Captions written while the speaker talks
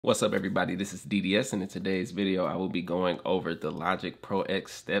What's up everybody, this is DDS, and in today's video I will be going over the Logic Pro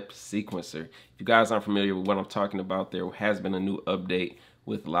X step sequencer. If you guys aren't familiar with what I'm talking about, there has been a new update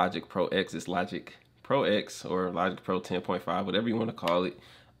with Logic Pro X. It's Logic Pro X or Logic Pro 10.5, whatever you want to call it.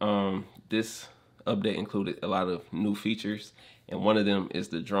 This update included a lot of new features, and one of them is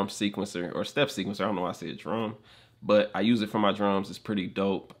the drum sequencer or step sequencer. I don't know why I said drum, but I use it for my drums. It's pretty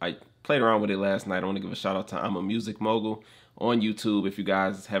dope. I played around with it last night. I want to give a shout out to I'm a Music Mogul on YouTube. If you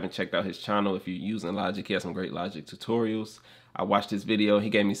guys haven't checked out his channel, if you're using Logic, he has some great Logic tutorials. I watched his video. He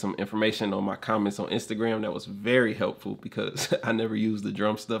gave me some information on my comments on Instagram that was very helpful because I never used the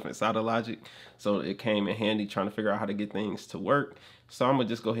drum stuff inside of Logic. So it came in handy trying to figure out how to get things to work. So I'm gonna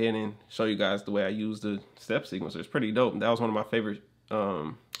just go ahead and show you guys the way I use the step sequencer. It's pretty dope. That was one of my favorite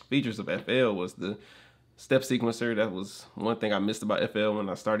features of FL, was the step sequencer. That was one thing I missed about FL when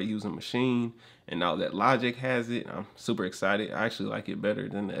I started using Machine, and now that Logic has it, I'm super excited. I actually like it better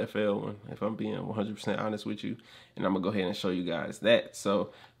than the FL one, if I'm being 100% honest with you, and I'm gonna go ahead and show you guys that.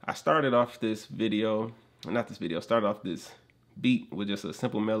 So I started off this video, started off this beat with just a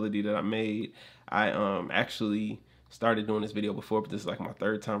simple melody that I made. I actually started doing this video before, but this is like my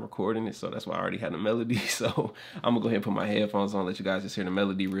third time recording it, so that's why I already had a melody. So I'm gonna go ahead and put my headphones on, let you guys just hear the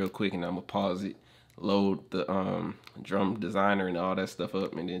melody real quick, and I'm gonna pause it, load the drum designer and all that stuff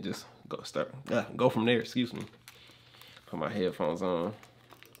up, and then just go from there. Excuse me. Put my headphones on.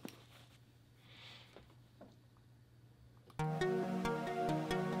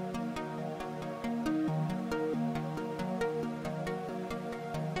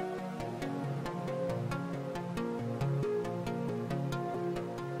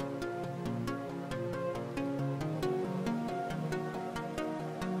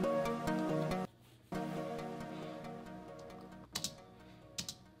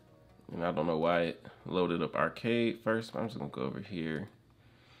 And I don't know why it loaded up arcade first, but I'm just gonna go over here.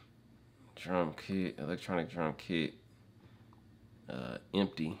 Drum kit, electronic drum kit,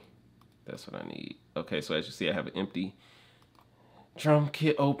 empty. That's what I need. Okay, so as you see, I have an empty drum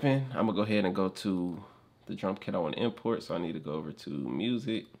kit open. I'm gonna go ahead and go to the drum kit I want to import. So I need to go over to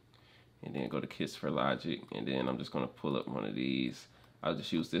music and then go to kits for Logic. And then I'm just gonna pull up one of these. I'll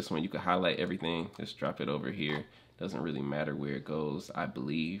just use this one. You can highlight everything, just drop it over here. Doesn't really matter where it goes, I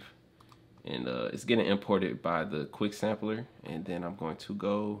believe. And it's getting imported by the quick sampler, and then I'm going to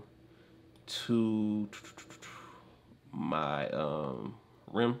go to my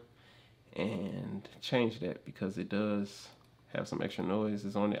rim and change that because it does have some extra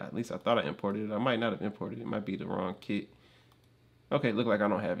noises on it. At least I thought I imported it. I might not have imported it. It might be the wrong kit. Okay, look like I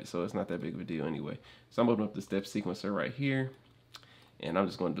don't have it, so it's not that big of a deal anyway. So I'm opening up the step sequencer right here, and I'm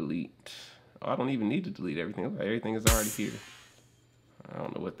just going to delete. Oh, I don't even need to delete everything. Look, everything is already here. I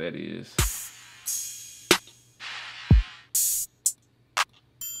don't know what that is.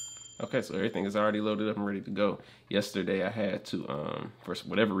 Okay, so everything is already loaded up and ready to go. Yesterday I had to, for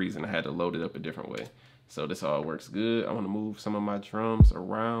whatever reason, I had to load it up a different way. So this all works good. I want to move some of my drums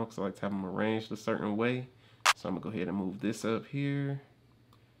around because I like to have them arranged a certain way. So I'm going to go ahead and move this up here.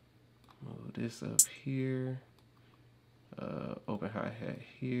 Move this up here. Open hi-hat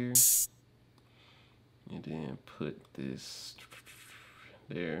here. And then put this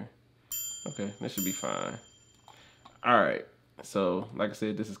there. Okay, that should be fine. All right. So, like I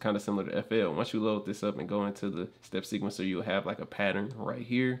said, this is kind of similar to FL. Once you load this up and go into the step sequencer, you'll have like a pattern right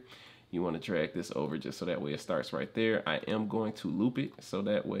here. You want to drag this over just so that way it starts right there. I am going to loop it so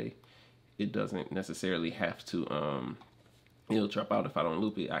that way it doesn't necessarily have to, it'll drop out if I don't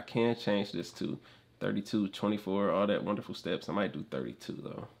loop it. I can change this to 32, 24, all that wonderful steps. I might do 32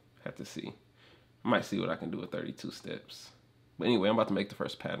 though. Have to see. I might see what I can do with 32 steps. But anyway, I'm about to make the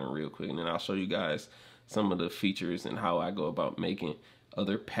first pattern real quick, and then I'll show you guys some of the features and how I go about making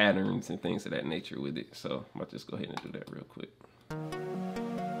other patterns and things of that nature with it. So I'm about to just go ahead and do that real quick.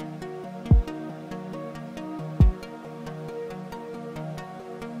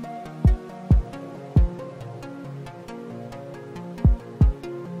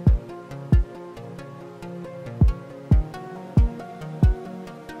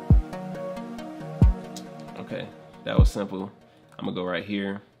 Okay, that was simple. I'm gonna go right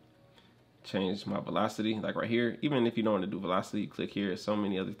here, change my velocity, like right here. Even if you don't want to do velocity, click here. There's so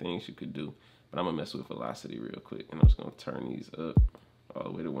many other things you could do, but I'm gonna mess with velocity real quick, and I'm just gonna turn these up all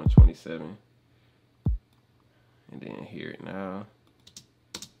the way to 127, and then hear it now.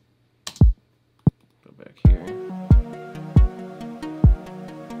 Go back here.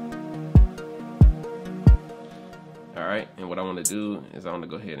 All right, and what I want to do is I want to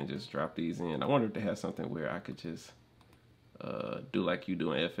go ahead and just drop these in. I wanted to have something where I could just do like you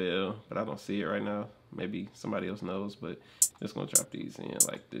do in FL, but I don't see it right now. Maybe somebody else knows, but Just gonna drop these in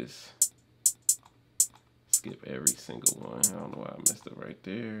like this. Skip every single one. I don't know why I messed up right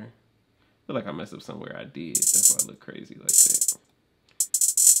there. I feel like I messed up somewhere I did. That's why I look crazy like that.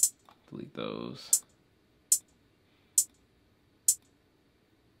 Delete those.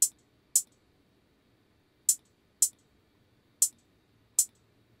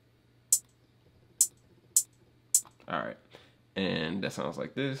 All right, and that sounds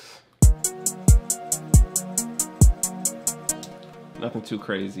like this. Nothing too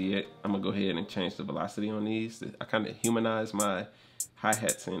crazy yet. I'm gonna go ahead and change the velocity on these. I kind of humanized my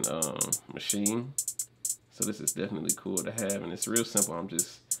hi-hats in Machine. So this is definitely cool to have, and it's real simple. I'm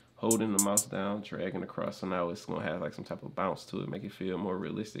just holding the mouse down, dragging across, so now it's gonna have like some type of bounce to it, make it feel more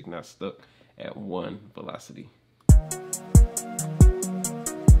realistic, not stuck at one velocity.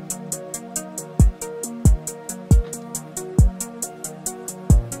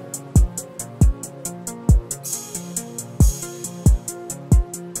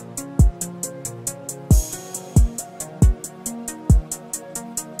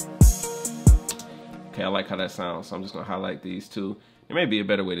 Okay, I like how that sounds, so I'm just gonna highlight these two. There may be a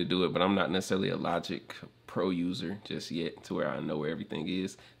better way to do it, but I'm not necessarily a Logic Pro user just yet to where I know where everything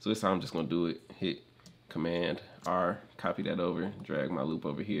is. So this time I'm just gonna do it, hit Command R, copy that over, drag my loop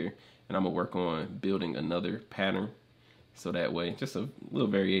over here, and I'm gonna work on building another pattern. So that way, just a little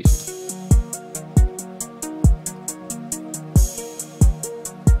variation.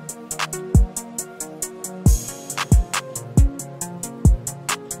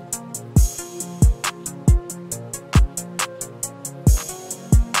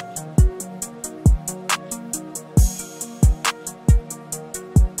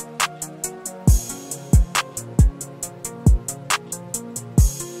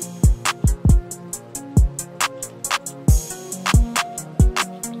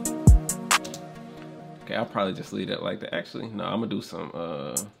 Okay, I'll probably just leave that like that. Actually, no, I'm gonna do some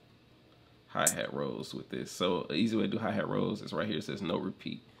hi-hat rolls with this. So an easy way to do hi-hat rolls is right here. It says no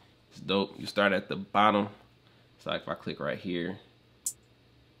repeat. It's dope. You start at the bottom. So like if I click right here,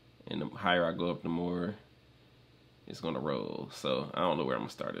 and the higher I go up, the more it's gonna roll. So I don't know where I'm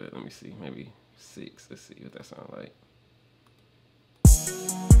gonna start it. Let me see, maybe 6. Let's see what that sounds like.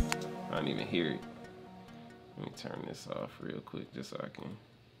 I don't even hear it. Let me turn this off real quick just so I can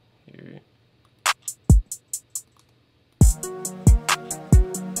hear it.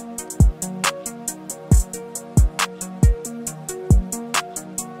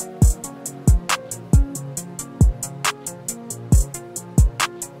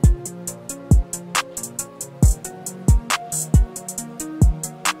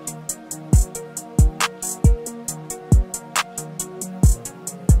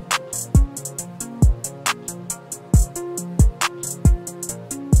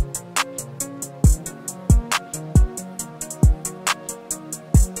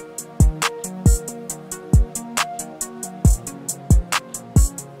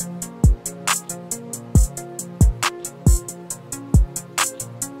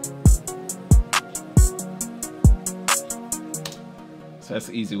 So that's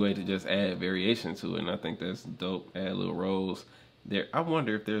an easy way to just add variation to it, and I think that's dope. Add little rolls there. I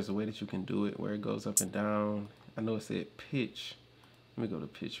wonder if there's a way that you can do it where it goes up and down. I know it said pitch. Let me go to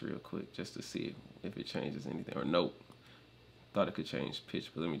pitch real quick just to see if it changes anything. Or nope. Thought it could change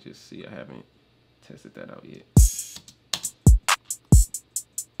pitch, but let me just see. I haven't tested that out yet.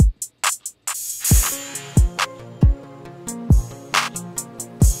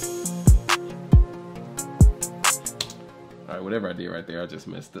 Whatever I did right there, I just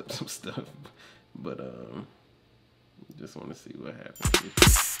messed up some stuff. But just want to see what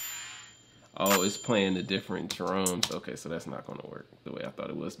happens. Oh, it's playing the different drums. Okay, so that's not gonna work the way I thought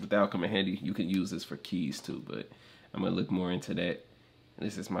it was. But that'll come in handy. You can use this for keys too, but I'm gonna look more into that.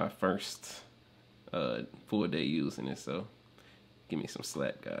 This is my first full day using it, so give me some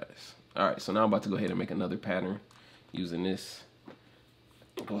slack, guys. All right, so now I'm about to go ahead and make another pattern using this.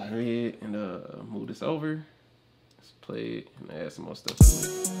 Go ahead and move this over. Let's play it and add some more stuff to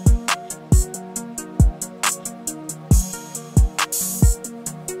it.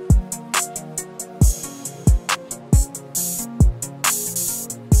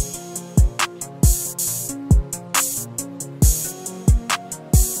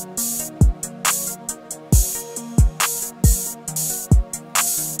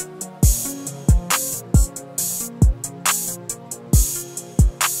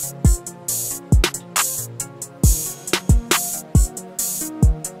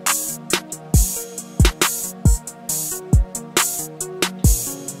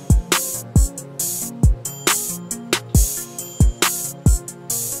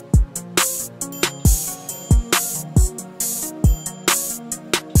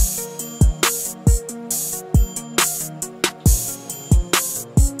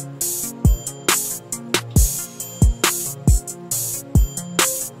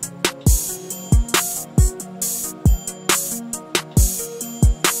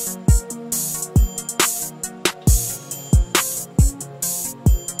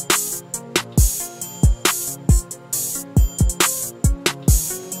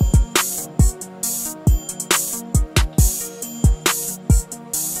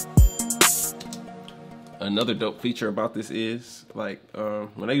 Another dope feature about this is like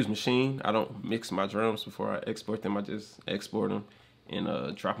when I use Maschine, I don't mix my drums before I export them. I just export them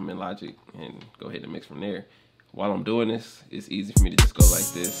and drop them in Logic and go ahead and mix from there. While I'm doing this, it's easy for me to just go like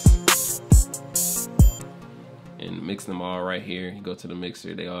this and mix them all right here. You go to the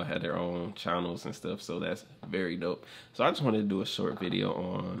mixer, they all have their own channels and stuff, so that's very dope. So I just wanted to do a short video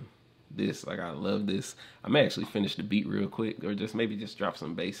on this. Like, I love this. I may actually finish the beat real quick, or maybe just drop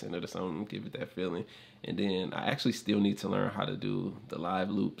some bass in it or something, give it that feeling. And then I actually still need to learn how to do the live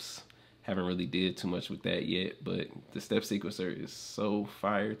loops. Haven't really did too much with that yet, but the step sequencer is so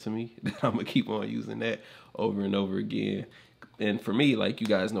fire to me that I'm gonna keep on using that over and over again. And for me, like, you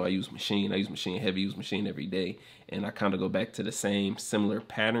guys know, I use Maschine. I use Maschine heavy, use Maschine every day. And I kind of go back to the same similar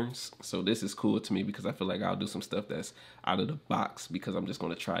patterns. So this is cool to me because I feel like I'll do some stuff that's out of the box because I'm just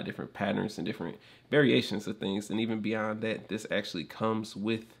going to try different patterns and different variations of things. And even beyond that, this actually comes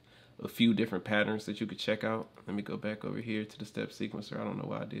with a few different patterns that you could check out. Let me go back over here to the step sequencer. I don't know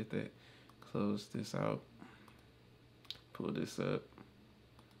why I did that. Close this out. Pull this up.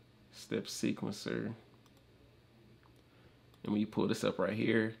 Step sequencer. And when you pull this up right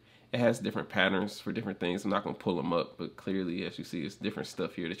here, it has different patterns for different things. I'm not going to pull them up, but clearly, as you see, it's different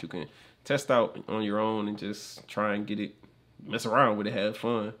stuff here that you can test out on your own and just try and get it, mess around with it, have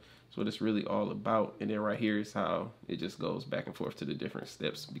fun. That's what it's really all about. And then right here is how it just goes back and forth to the different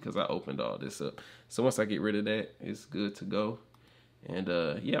steps because I opened all this up. So once I get rid of that, it's good to go. And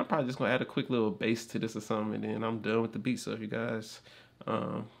yeah, I'm probably just going to add a quick little bass to this or something, and then I'm done with the beat. So if you guys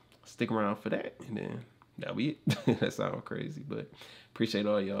stick around for that, and then that'll be it. That sounds crazy, but appreciate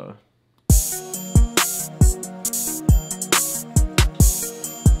all y'all.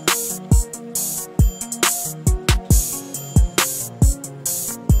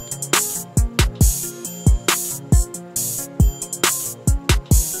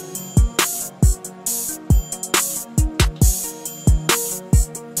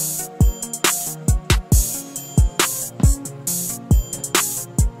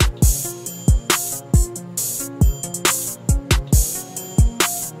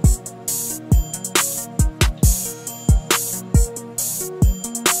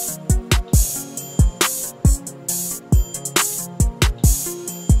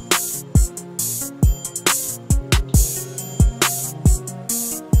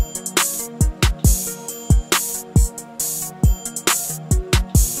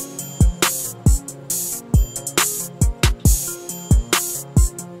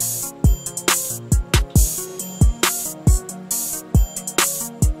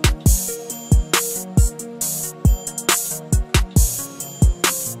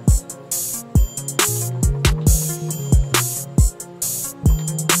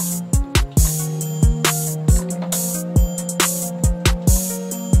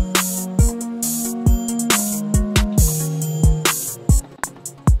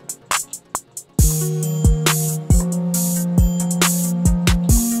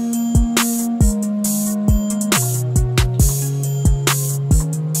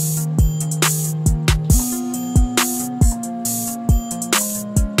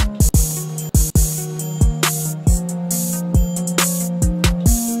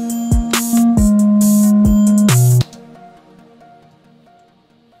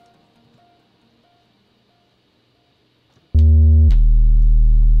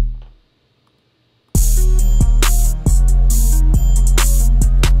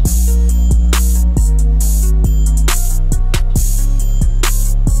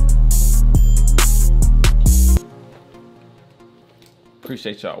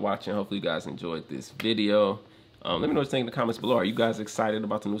 Appreciate y'all watching. Hopefully you guys enjoyed this video. Let me know what you think in the comments below. Are you guys excited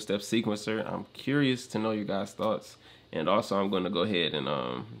about the new step sequencer? I'm curious to know your guys' thoughts. And also, I'm going to go ahead and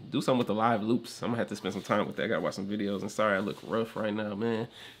do something with the live loops. I'm going to have to spend some time with that. I got to watch some videos. And sorry I look rough right now, man.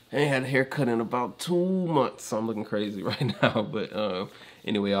 I ain't had a haircut in about 2 months, so I'm looking crazy right now. But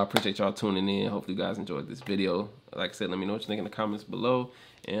anyway, I appreciate y'all tuning in. Hopefully you guys enjoyed this video. Like I said, let me know what you think in the comments below.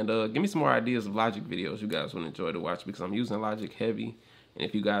 And give me some more ideas of Logic videos you guys would enjoy to watch, because I'm using Logic heavy. And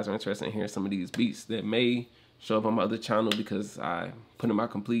if you guys are interested in hearing some of these beats that may show up on my other channel, because I put in my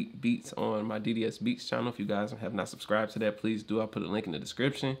complete beats on my DDS Beats channel. If you guys have not subscribed to that, please do. I'll put a link in the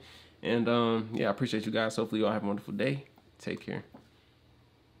description. And yeah, I appreciate you guys. Hopefully you all have a wonderful day. Take care.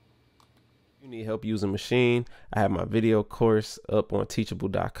 If you need help using Maschine, I have my video course up on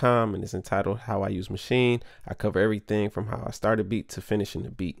teachable.com, and it's entitled How I Use Maschine. I cover everything from how I start a beat to finishing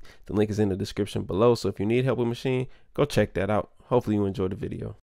the beat. The link is in the description below, so if you need help with Maschine, go check that out. Hopefully you enjoyed the video.